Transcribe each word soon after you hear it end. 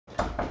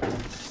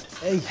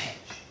Hey.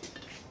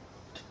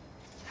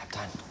 Nap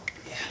time.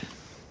 Yeah.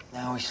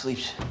 Now he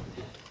sleeps.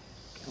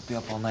 He'll be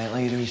up all night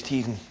later. He's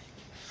teething.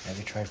 Have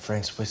you tried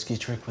Frank's whiskey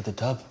trick with the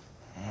tub?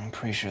 I'm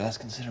pretty sure that's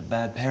considered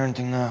bad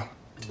parenting now.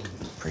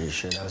 Pretty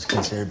sure that was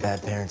considered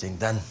bad parenting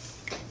then.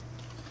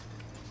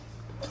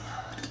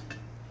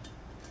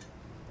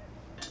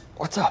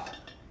 What's up?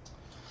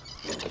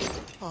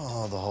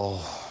 Oh, the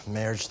whole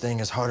marriage thing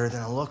is harder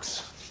than it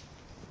looks.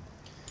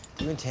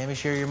 Do you and Tammy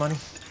share your money?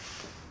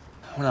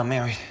 We're not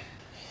married.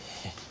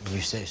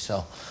 You say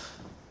so.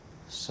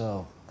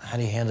 So, how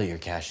do you handle your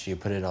cash? Do you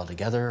put it all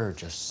together, or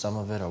just some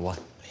of it, or what?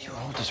 You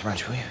hold this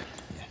wrench, will you?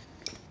 Yeah.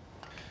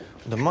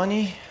 The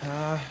money,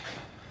 I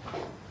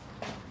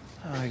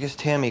guess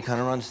Tammy kind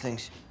of runs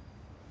things.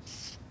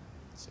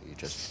 So you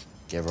just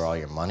give her all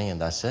your money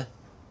and that's it?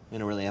 We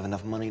don't really have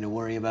enough money to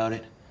worry about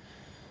it.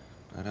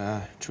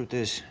 But, truth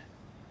is,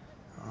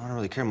 I don't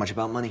really care much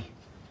about money.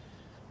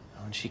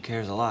 And she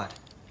cares a lot.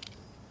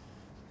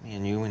 Me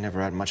and you, we never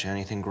had much of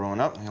anything growing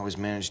up. We always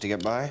managed to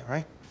get by,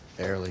 right?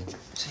 Barely.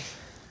 See,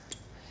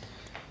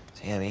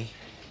 Tammy,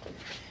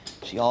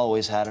 she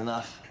always had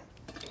enough.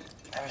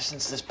 Ever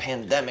since this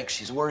pandemic,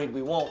 she's worried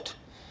we won't.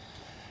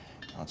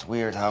 Well, it's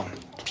weird how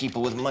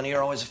people with money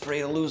are always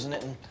afraid of losing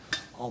it, and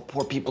all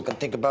poor people can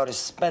think about is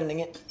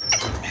spending it.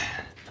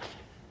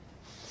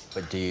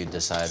 But do you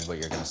decide what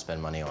you're gonna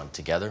spend money on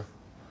together?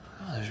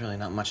 Well, there's really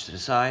not much to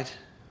decide.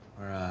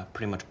 We're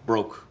pretty much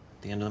broke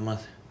at the end of the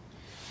month.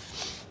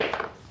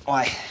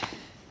 Why?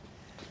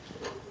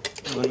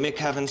 You and Mick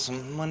having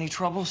some money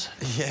troubles?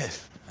 Yeah.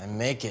 I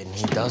make it and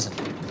he doesn't.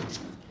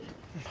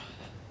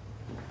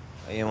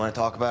 You didn't want to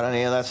talk about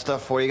any of that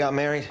stuff before you got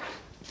married?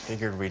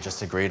 Figured we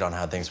just agreed on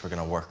how things were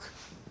gonna work.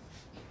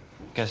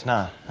 Guess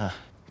not, huh?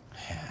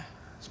 Yeah,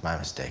 it's my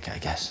mistake, I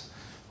guess.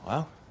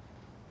 Well,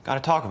 gotta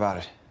talk about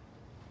it.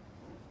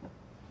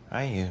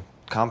 Right? You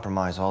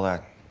compromise all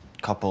that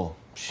couple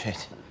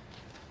shit.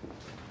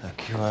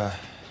 Like, you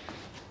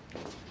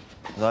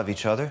love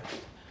each other,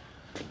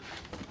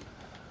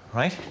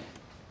 right?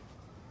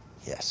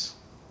 Yes.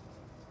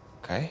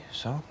 Okay,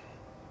 so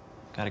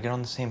gotta get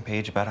on the same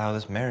page about how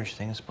this marriage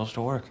thing is supposed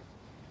to work.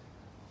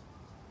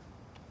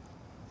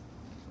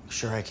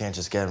 Sure, I can't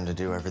just get him to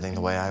do everything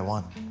the way I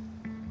want.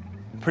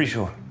 Pretty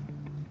sure.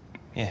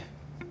 Yeah.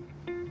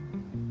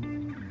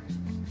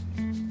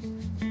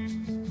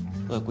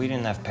 Look, we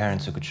didn't have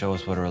parents who could show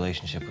us what a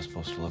relationship was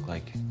supposed to look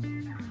like.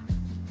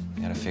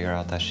 We gotta figure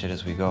out that shit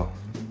as we go.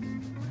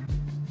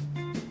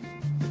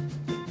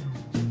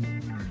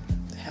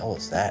 The hell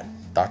is that?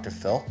 Dr.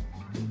 Phil?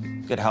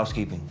 Good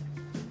housekeeping.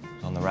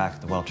 It's on the rack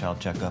at the well child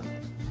checkup.